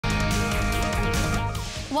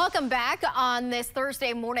Welcome back on this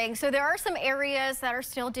Thursday morning. So there are some areas that are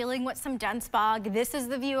still dealing with some dense fog. This is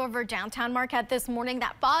the view over downtown Marquette this morning.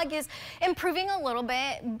 That fog is improving a little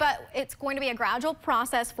bit, but it's going to be a gradual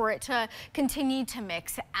process for it to continue to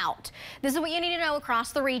mix out. This is what you need to know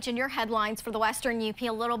across the region. Your headlines for the western UP: a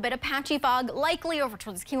little bit of patchy fog likely over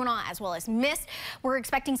towards Keweenaw, as well as mist. We're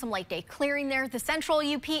expecting some late day clearing there. The central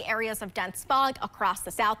UP, areas of dense fog across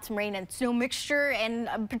the south, some rain and snow mixture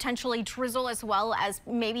and potentially drizzle, as well as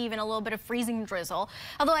maybe even a little bit of freezing drizzle.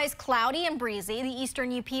 Otherwise cloudy and breezy. The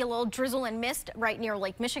eastern UP, a little drizzle and mist right near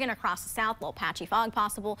Lake Michigan. Across the south, a little patchy fog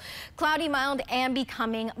possible. Cloudy, mild, and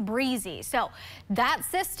becoming breezy. So that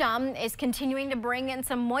system is continuing to bring in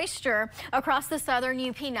some moisture across the southern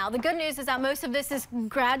UP. Now the good news is that most of this is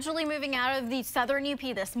gradually moving out of the southern UP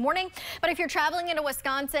this morning. But if you're traveling into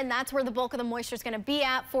Wisconsin, that's where the bulk of the moisture is going to be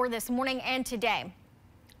at for this morning and today.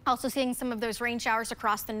 Also seeing some of those rain showers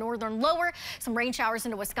across the northern lower, some rain showers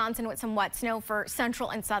into Wisconsin with some wet snow for central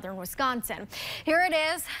and southern Wisconsin. Here it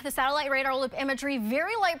is, the satellite radar loop imagery.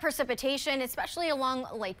 Very light precipitation, especially along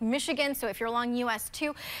Lake Michigan. So if you're along US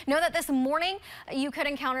 2, know that this morning you could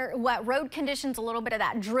encounter wet road conditions, a little bit of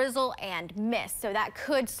that drizzle and mist. So that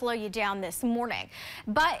could slow you down this morning.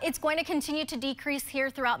 But it's going to continue to decrease here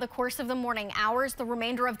throughout the course of the morning hours. The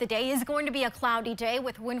remainder of the day is going to be a cloudy day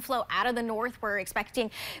with wind flow out of the north. We're expecting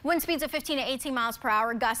wind speeds of 15 to 18 miles per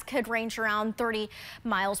hour. Gusts could range around 30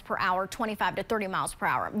 miles per hour, 25 to 30 miles per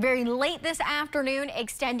hour. Very late this afternoon,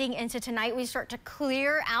 extending into tonight, we start to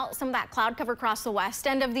clear out some of that cloud cover across the west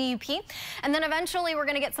end of the UP. And then eventually we're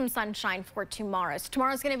going to get some sunshine for tomorrow. So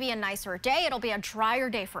tomorrow's going to be a nicer day. It'll be a drier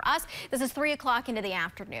day for us. This is 3 o'clock into the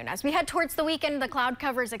afternoon. As we head towards the weekend, the cloud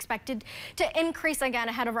cover is expected to increase again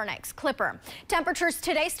ahead of our next clipper. Temperatures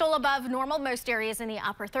today still above normal. Most areas in the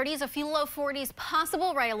upper 30s, a few low 40s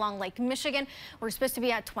possible right along Lake Michigan. We're supposed to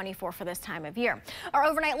be at 24 for this time of year. Our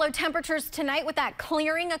overnight low temperatures tonight, with that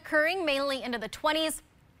clearing occurring mainly into the 20s.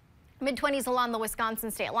 Mid-20s along the Wisconsin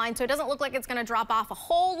state line, so it doesn't look like it's going to drop off a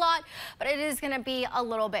whole lot, but it is going to be a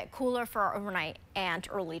little bit cooler for our overnight and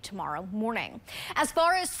early tomorrow morning. As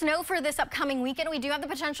far as snow for this upcoming weekend, we do have the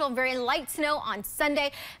potential of very light snow on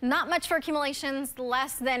Sunday. Not much for accumulations,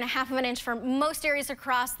 less than ½ of an inch for most areas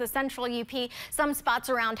across the central UP. Some spots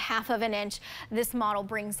around ½ of an inch. This model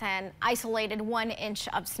brings in isolated 1 inch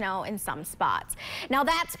of snow in some spots. Now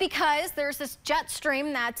that's because there's this jet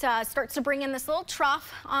stream that starts to bring in this little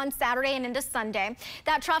trough on Saturday and into Sunday.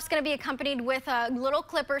 That trough's going to be accompanied with a little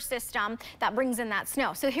clipper system that brings in that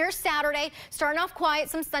snow. So here's Saturday, starting off quiet,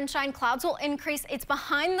 some sunshine, clouds will increase. It's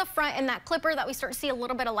behind the front in that clipper that we start to see a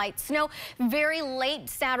little bit of light snow very late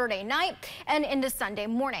Saturday night and into Sunday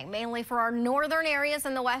morning, mainly for our northern areas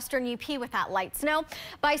in the western UP with that light snow.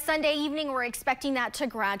 By Sunday evening, we're expecting that to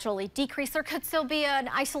gradually decrease. There could still be an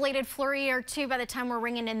isolated flurry or two by the time we're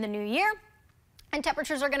ringing in the new year. And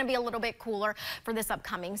temperatures are going to be a little bit cooler for this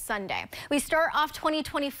upcoming Sunday. We start off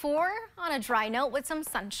 2024 on a dry note with some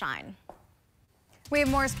sunshine. We have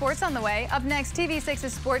more sports on the way. Up next,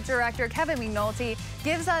 TV6's sport director Kevin McNulty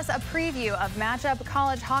gives us a preview of matchup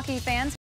college hockey fans.